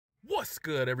What's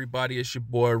good, everybody? It's your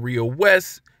boy Rio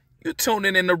West. You're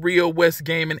tuning in to Rio West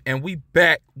Gaming, and we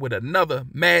back with another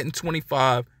Madden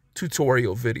 25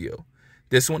 tutorial video.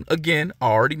 This one, again,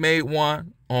 I already made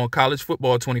one on College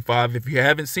Football 25. If you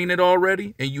haven't seen it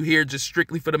already and you here just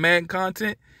strictly for the Madden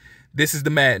content, this is the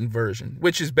Madden version,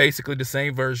 which is basically the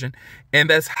same version.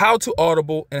 And that's how to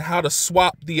audible and how to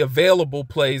swap the available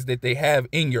plays that they have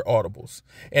in your audibles.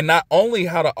 And not only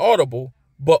how to audible,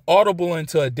 but audible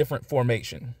into a different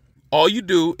formation. All you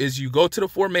do is you go to the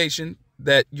formation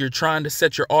that you're trying to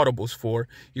set your audibles for.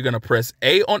 You're going to press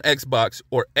A on Xbox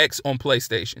or X on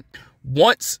PlayStation.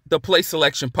 Once the play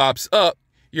selection pops up,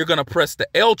 you're going to press the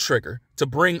L trigger to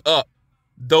bring up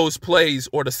those plays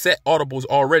or the set audibles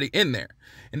already in there.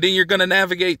 And then you're going to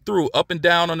navigate through up and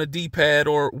down on the D-pad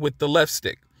or with the left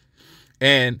stick.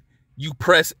 And you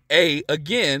press A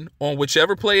again on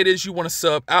whichever play it is you want to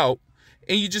sub out.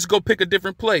 And you just go pick a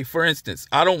different play. For instance,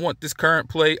 I don't want this current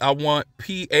play. I want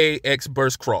PAX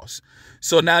burst cross.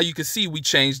 So now you can see we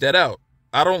changed that out.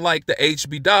 I don't like the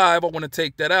HB dive. I want to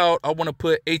take that out. I want to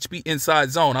put HB inside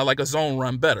zone. I like a zone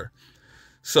run better.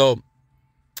 So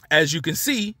as you can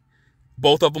see,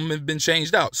 both of them have been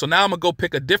changed out. So now I'm going to go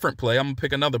pick a different play. I'm going to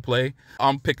pick another play.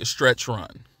 I'm going to pick a stretch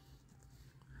run.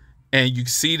 And you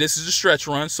can see this is a stretch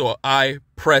run. So I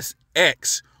press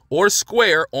X or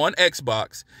square on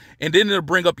Xbox, and then it'll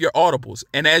bring up your audibles.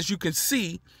 And as you can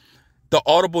see, the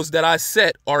audibles that I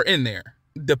set are in there.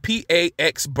 The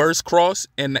PAX burst cross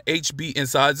and the HB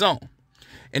inside zone.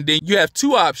 And then you have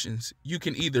two options. You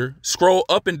can either scroll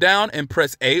up and down and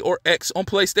press A or X on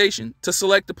PlayStation to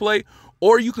select the play,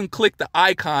 or you can click the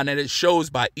icon that it shows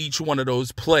by each one of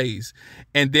those plays,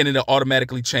 and then it'll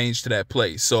automatically change to that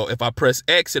play. So if I press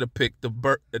X, it'll pick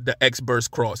the X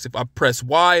burst cross. If I press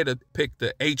Y, it'll pick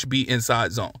the HB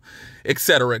inside zone,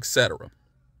 etc., etc.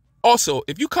 Also,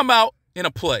 if you come out in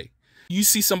a play, you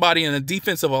see somebody in a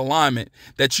defensive alignment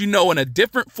that you know in a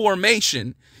different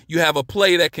formation, you have a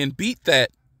play that can beat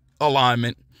that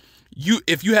alignment.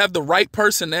 If you have the right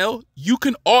personnel, you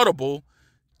can audible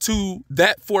to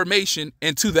that formation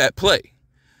and to that play.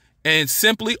 And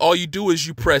simply all you do is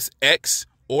you press X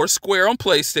or square on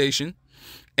PlayStation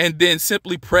and then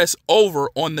simply press over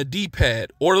on the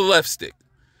D-pad or the left stick,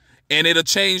 and it'll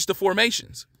change the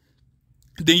formations.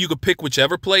 Then you can pick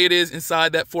whichever play it is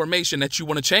inside that formation that you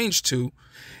want to change to,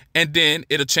 and then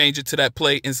it'll change it to that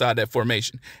play inside that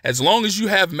formation. As long as you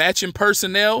have matching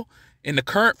personnel in the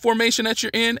current formation that you're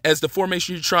in as the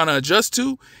formation you're trying to adjust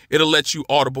to, it'll let you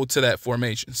audible to that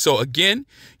formation. So again,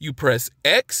 you press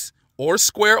X or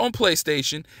square on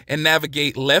PlayStation and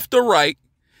navigate left or right,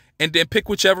 and then pick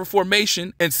whichever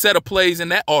formation and set of plays in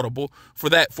that audible for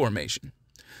that formation.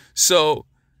 So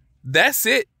that's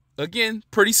it. Again,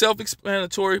 pretty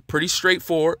self-explanatory, pretty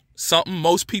straightforward, something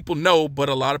most people know, but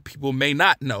a lot of people may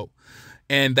not know.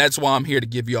 And that's why I'm here to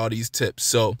give you all these tips.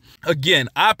 So again,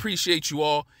 I appreciate you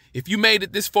all. If you made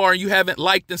it this far and you haven't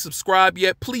liked and subscribed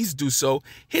yet, please do so.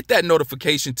 Hit that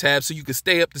notification tab so you can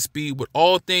stay up to speed with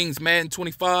all things Madden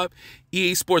 25,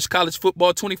 EA Sports College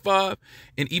Football 25,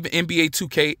 and even NBA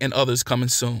 2K and others coming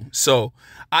soon. So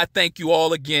I thank you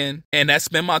all again, and that's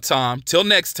been my time. Till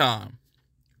next time,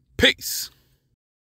 peace.